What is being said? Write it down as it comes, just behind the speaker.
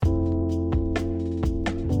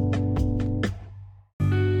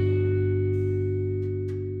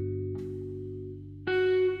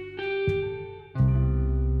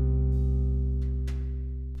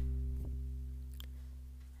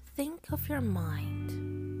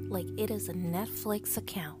mind like it is a Netflix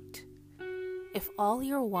account. If all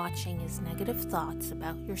you're watching is negative thoughts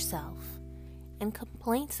about yourself and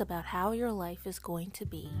complaints about how your life is going to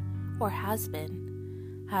be or has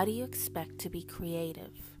been, how do you expect to be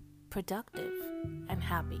creative, productive, and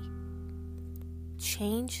happy?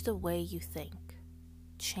 Change the way you think.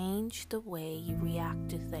 Change the way you react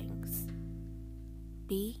to things.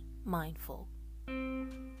 Be mindful.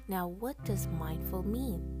 Now, what does mindful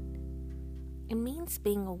mean? It means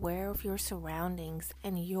being aware of your surroundings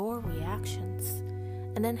and your reactions,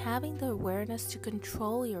 and then having the awareness to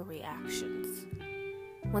control your reactions.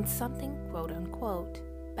 When something, quote unquote,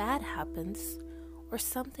 bad happens, or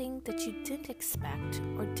something that you didn't expect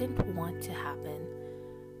or didn't want to happen,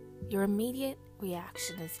 your immediate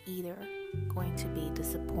reaction is either going to be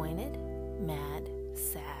disappointed, mad,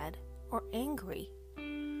 sad, or angry.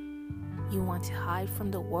 You want to hide from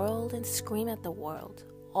the world and scream at the world,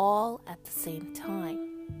 all at the same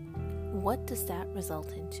time. What does that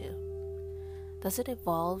result into? Does it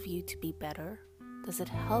evolve you to be better? Does it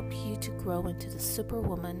help you to grow into the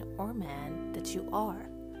superwoman or man that you are?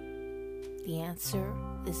 The answer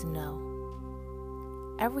is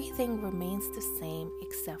no. Everything remains the same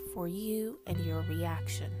except for you and your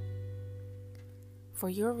reaction. For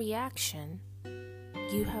your reaction,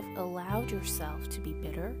 you have allowed yourself to be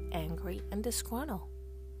bitter, angry, and disgruntled.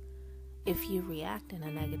 If you react in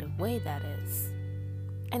a negative way, that is.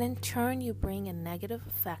 And in turn, you bring a negative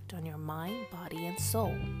effect on your mind, body, and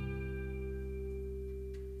soul.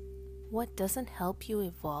 What doesn't help you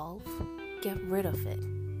evolve, get rid of it.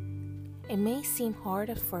 It may seem hard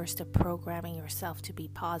at first at programming yourself to be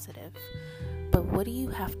positive, but what do you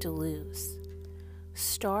have to lose?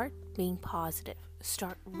 Start being positive.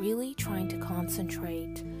 Start really trying to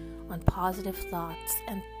concentrate on positive thoughts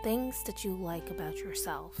and things that you like about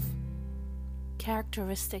yourself.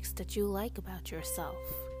 Characteristics that you like about yourself.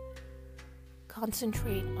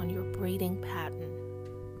 Concentrate on your breathing pattern.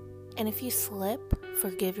 And if you slip,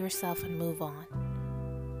 forgive yourself and move on.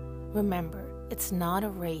 Remember, it's not a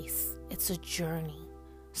race, it's a journey.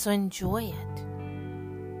 So enjoy it.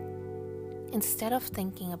 Instead of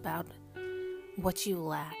thinking about what you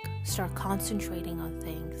lack, start concentrating on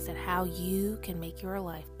things that how you can make your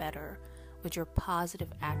life better with your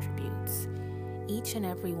positive attributes. Each and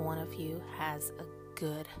every one of you has a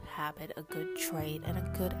good habit, a good trait, and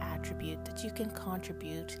a good attribute that you can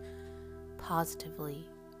contribute positively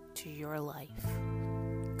to your life.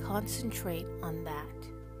 Concentrate on that.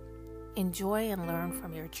 Enjoy and learn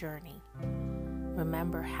from your journey.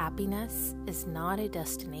 Remember, happiness is not a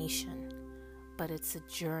destination, but it's a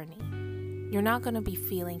journey. You're not going to be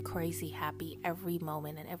feeling crazy happy every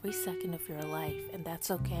moment and every second of your life, and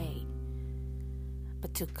that's okay.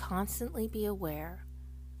 But to constantly be aware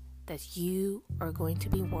that you are going to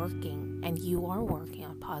be working, and you are working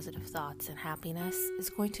on positive thoughts and happiness, is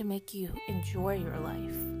going to make you enjoy your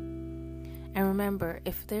life. And remember,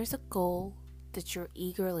 if there's a goal that you're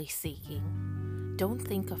eagerly seeking, don't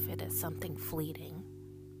think of it as something fleeting.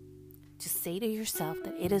 Just say to yourself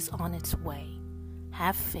that it is on its way.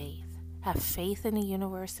 Have faith. Have faith in the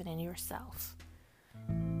universe and in yourself.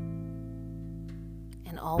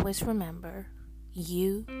 And always remember,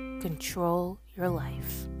 you control your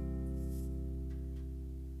life.